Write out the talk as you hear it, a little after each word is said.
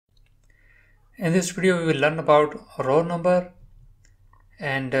In this video, we will learn about row number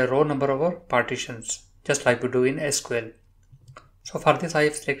and row number over partitions, just like we do in SQL. So for this, I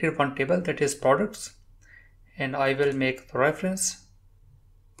have selected one table, that is products, and I will make the reference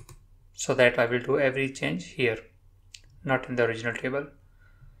so that I will do every change here, not in the original table.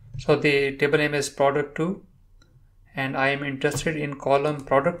 So the table name is product 2, and I am interested in column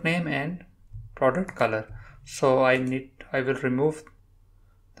product name and product color. So I will remove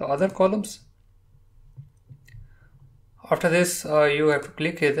the other columns. After this, you have to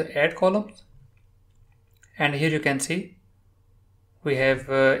click here the add columns, and here you can see we have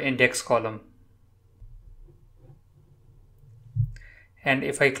index column. And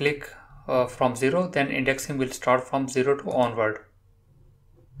if I click from 0, then indexing will start from 0 to onward.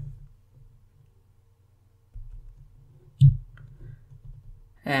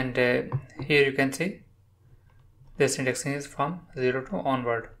 And here you can see this indexing is from 0 to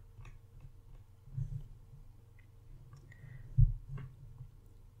onward.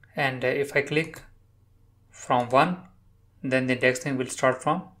 And if I click from 1, then the indexing will start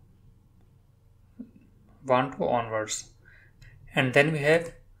from 1 to onwards. And then we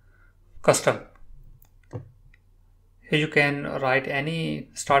have custom. Here you can write any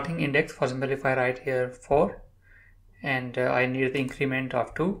starting index. For example, if I write here 4 and I need the increment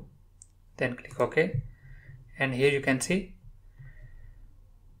of 2, then click OK. And here you can see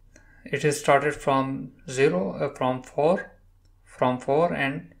it is started from 0, from 4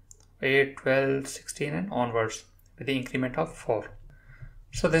 and 8, 12, 16 and onwards with the increment of 4.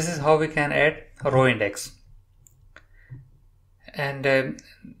 So this is how we can add a row index. And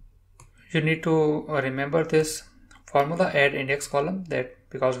you need to remember this formula, add index column, that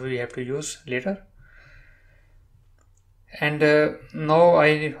because we have to use later. And now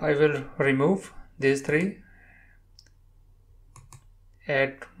I will remove these three,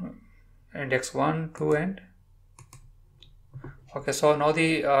 add index 1, 2 and okay. So now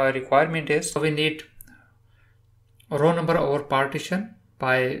the requirement is we need row number over partition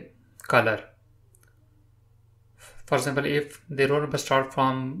by color. For example, if the row number start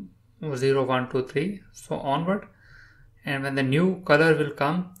from 0, 1, 2, 3, so onward, and when the new color will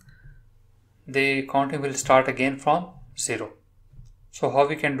come, the counting will start again from 0. So how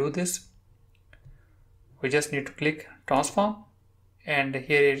we can do this? We just need to click transform, and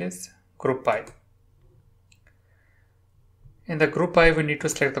here it is group by. In the group by, we need to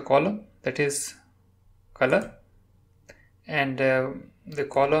select the column, that is color, and the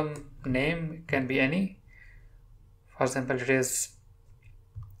column name can be any. For example, it is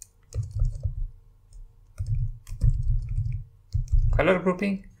color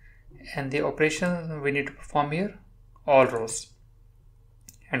grouping, and the operation we need to perform here, all rows,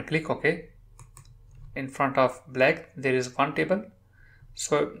 and click OK. In front of black there is one table,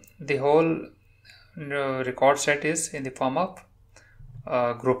 so the whole record set is in the form of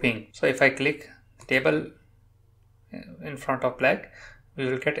grouping. So if I click table in front of black, we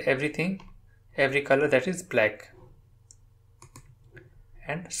will get everything, every color that is black,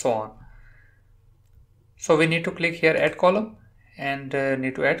 and so on. So we need to click here add column, and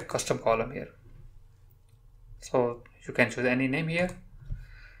need to add custom column here. So you can choose any name here,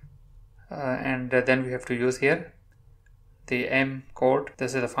 and then we have to use here the M code.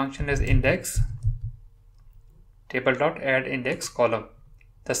 This is the function is index table dot add index column,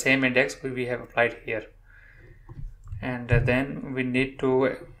 the same index we have applied here. And then we need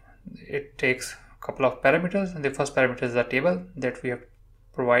to, it takes a couple of parameters, and the first parameter is the table that we have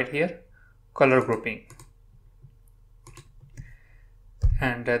provide here, color grouping.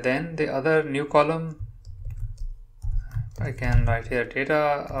 And then the other new column, I can write here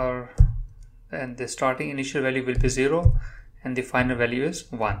data, and the starting initial value will be 0 and the final value is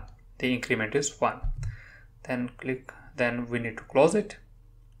 1, the increment is 1. Then click, then we need to close it,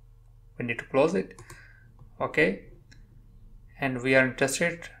 okay. And we are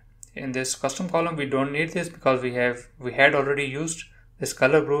interested in this custom column. We don't need this because we had already used this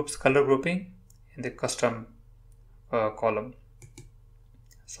color grouping in the custom column.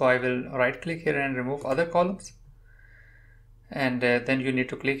 So I will right click here and remove other columns, and then you need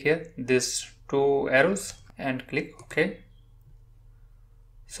to click here these two arrows and click OK.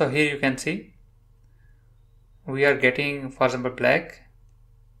 So here you can see we are getting, for example, black.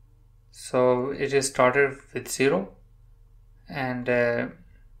 So it is started with 0, and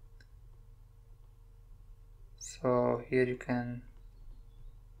so here you can,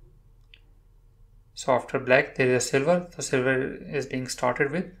 so after black there is a silver, the silver is being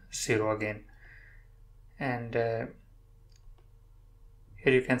started with 0 again. And here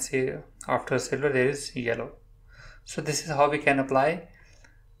you can see after silver there is yellow. So this is how we can apply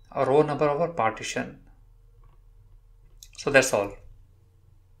a row number of our partition. So that's all.